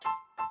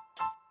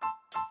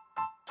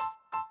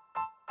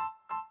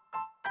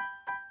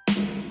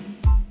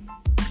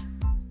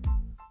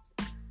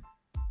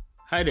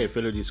Hi there,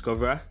 fellow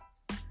discoverer.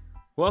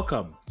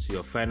 Welcome to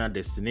your final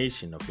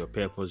destination of your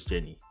purpose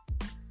journey.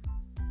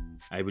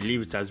 I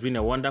believe it has been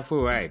a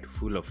wonderful ride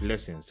full of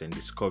lessons and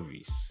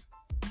discoveries.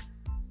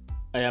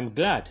 I am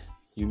glad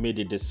you made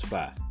it this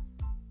far.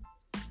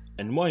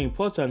 And more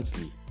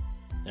importantly,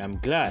 I am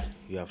glad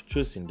you have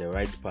chosen the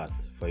right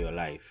path for your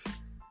life.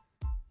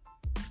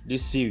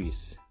 This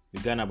series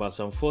began about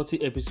some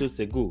 40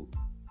 episodes ago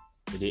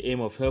with the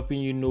aim of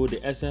helping you know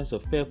the essence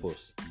of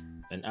purpose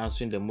and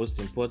answering the most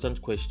important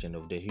question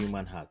of the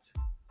human heart.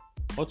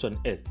 What on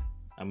earth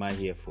am I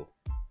here for?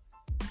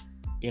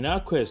 In our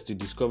quest to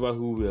discover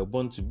who we are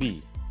born to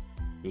be,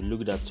 we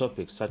looked at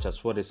topics such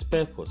as what is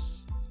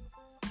purpose,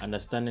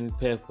 understanding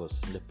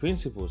purpose, the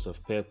principles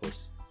of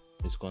purpose,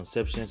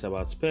 misconceptions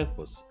about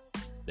purpose,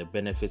 the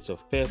benefits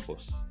of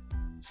purpose,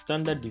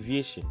 standard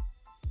deviation,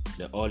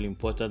 the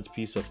all-important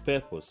piece of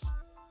purpose,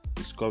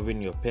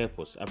 discovering your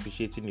purpose,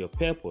 appreciating your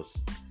purpose,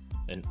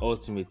 and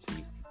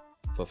ultimately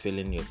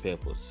fulfilling your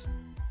purpose.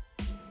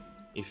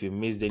 If you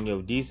missed any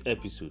of these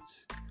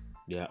episodes,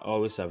 they are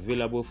always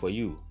available for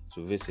you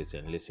to visit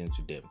and listen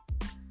to them.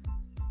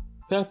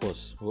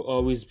 Purpose will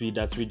always be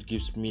that which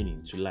gives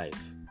meaning to life.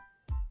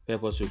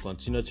 Purpose will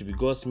continue to be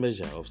God's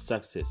measure of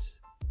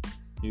success.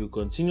 You will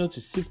continue to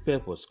seek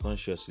purpose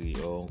consciously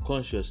or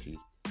unconsciously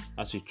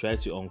as you try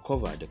to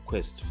uncover the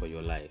quest for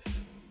your life.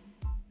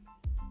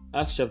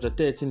 Acts chapter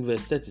 13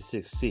 verse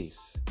 36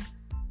 says,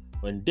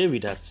 "When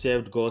David had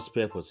served God's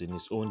purpose in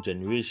his own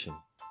generation,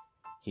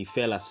 he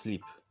fell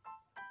asleep."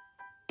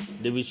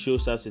 David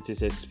shows us it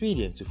is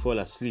expedient to fall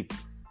asleep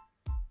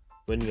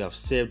when you have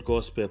served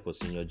God's purpose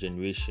in your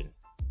generation.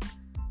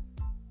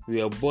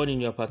 You were born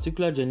in your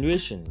particular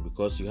generation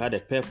because you had a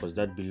purpose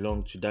that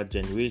belonged to that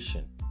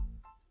generation.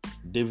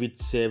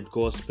 David served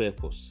God's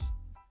purpose.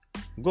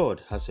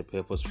 God has a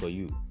purpose for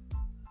you.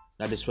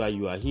 That is why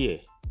you are here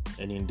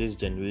and in this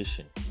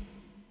generation.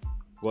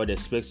 God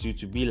expects you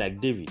to be like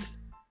David.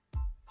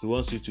 He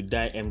wants you to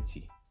die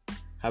empty,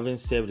 having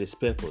served his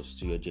purpose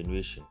to your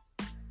generation.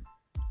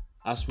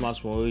 As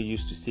Miles Monroe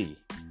used to say,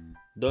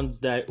 don't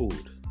die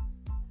old,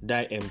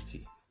 die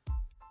empty.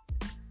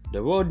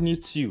 The world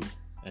needs you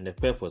and the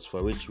purpose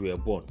for which you were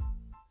born.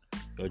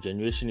 Your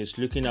generation is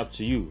looking up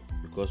to you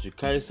because you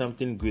carry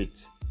something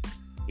great.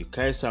 You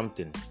carry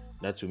something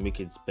that will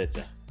make it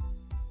better.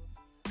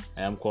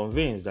 I am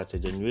convinced that a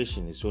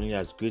generation is only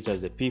as great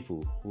as the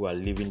people who are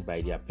living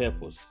by their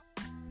purpose.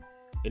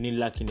 Any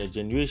lack in a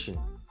generation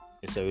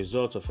is a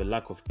result of a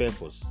lack of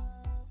purpose.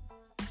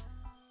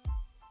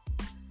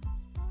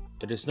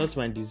 It is not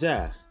my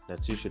desire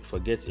that you should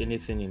forget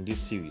anything in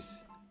this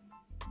series.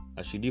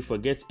 As should you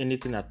forget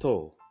anything at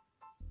all,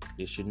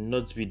 there should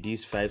not be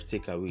these 5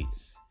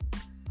 takeaways.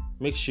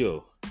 Make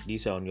sure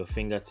these are on your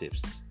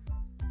fingertips.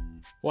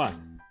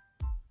 1.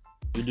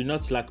 You do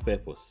not lack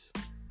purpose.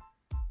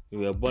 You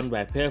were born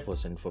by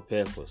purpose and for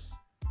purpose.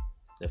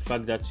 The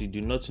fact that you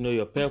do not know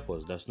your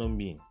purpose does not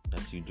mean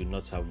that you do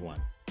not have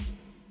one.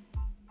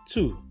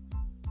 2.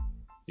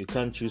 You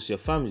can't choose your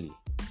family,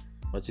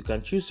 but you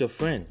can choose your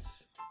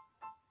friends.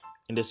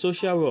 In the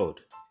social world,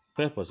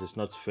 purpose is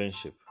not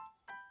friendship,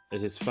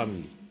 it is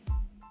family.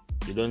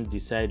 You don't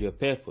decide your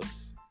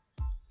purpose.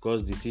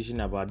 God's decision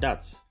about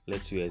that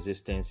led to your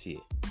existence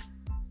here.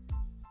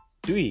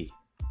 3.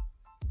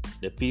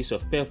 The pieces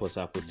of purpose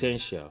are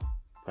potential,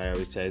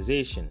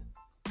 prioritization,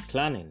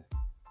 planning,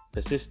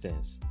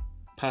 persistence,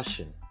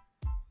 passion,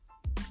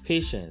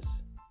 patience,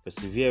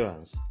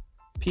 perseverance,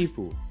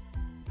 people,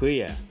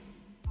 prayer,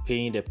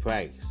 paying the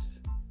price,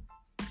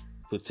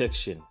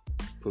 protection,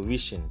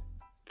 provision,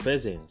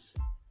 presence,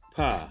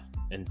 power,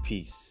 and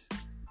peace.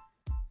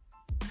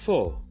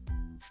 4.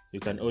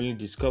 You can only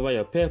discover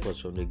your purpose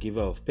from the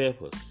giver of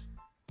purpose,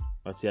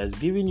 but he has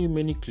given you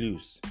many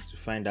clues to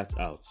find that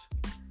out,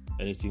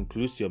 and it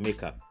includes your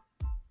makeup.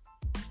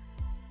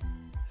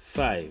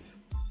 5.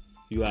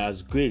 You are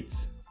as great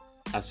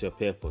as your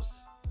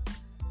purpose.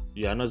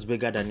 You are not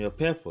bigger than your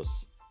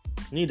purpose,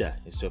 neither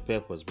is your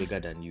purpose bigger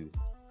than you.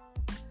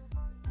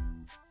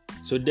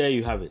 So there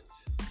you have it.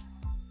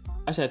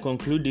 As I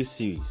conclude this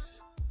series,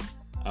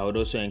 I would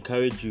also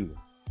encourage you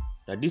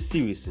that this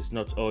series is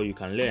not all you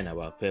can learn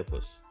about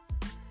purpose.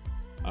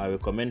 I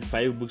recommend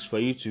 5 books for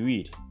you to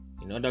read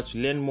in order to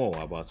learn more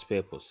about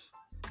purpose.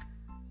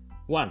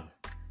 1.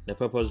 The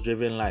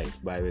Purpose-Driven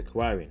Life by Rick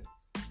Warren.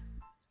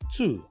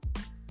 2.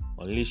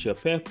 Unleash Your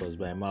Purpose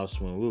by Miles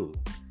Monroe.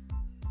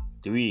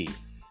 3.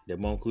 The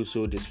Monk Who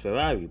Sold His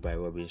Ferrari by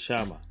Robin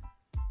Sharma,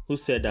 who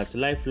said that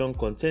lifelong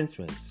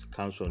contentment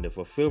comes from the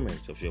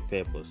fulfillment of your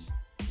purpose.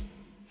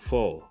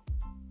 4.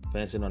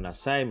 Fencing on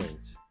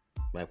Assignment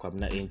by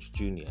Kwabena Inch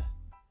Jr.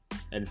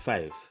 And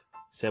 5.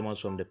 Sermons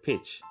from the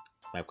Pitch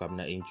by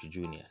Kwabena Inch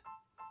Jr.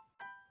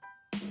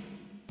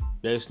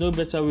 There is no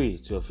better way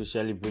to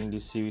officially bring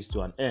this series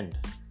to an end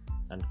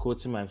than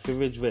quoting my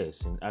favorite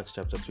verse in Acts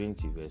chapter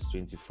 20 verse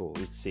 24,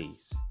 which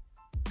says,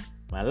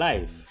 "My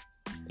life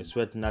is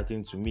worth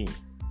nothing to me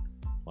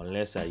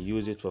unless I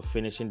use it for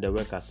finishing the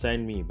work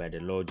assigned me by the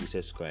Lord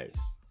Jesus Christ,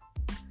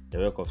 the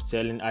work of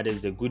telling others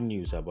the good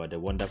news about the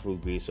wonderful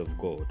grace of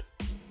God."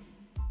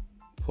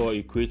 Paul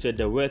equated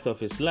the worth of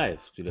his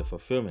life to the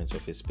fulfillment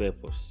of his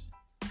purpose.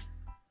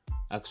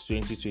 Acts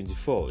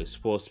 20:24 is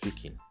Paul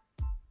speaking.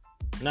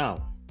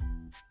 Now,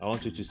 I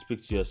want you to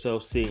speak to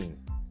yourself saying,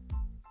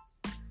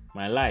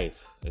 my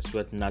life is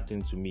worth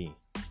nothing to me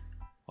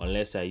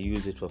unless I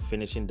use it for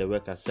finishing the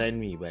work assigned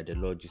me by the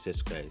Lord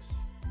Jesus Christ.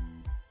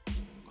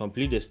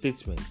 Complete the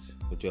statement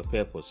with your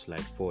purpose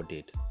like Paul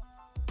did.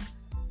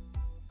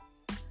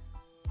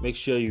 Make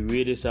sure you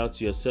read this out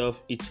to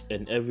yourself each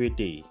and every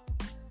day.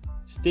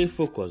 Stay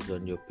focused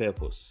on your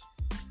purpose.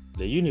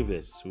 The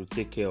universe will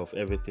take care of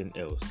everything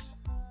else.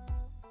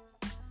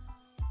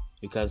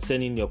 You can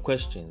send in your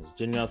questions,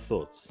 general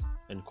thoughts,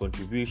 and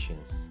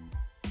contributions.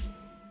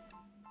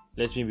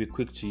 Let me be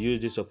quick to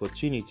use this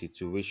opportunity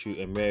to wish you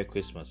a Merry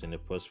Christmas and a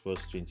prosperous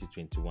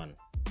 2021.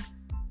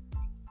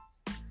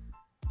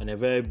 And a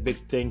very big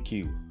thank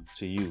you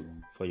to you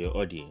for your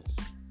audience.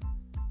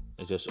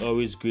 It was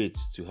always great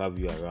to have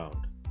you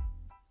around.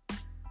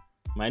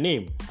 My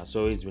name has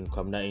always been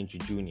Kwamna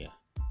Inju Jr.,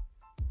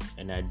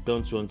 and I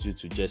don't want you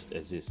to just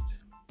exist.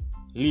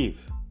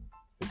 Live,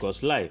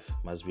 because life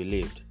must be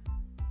lived,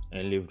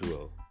 and lived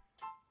well.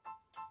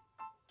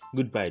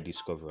 Goodbye,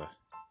 Discoverer.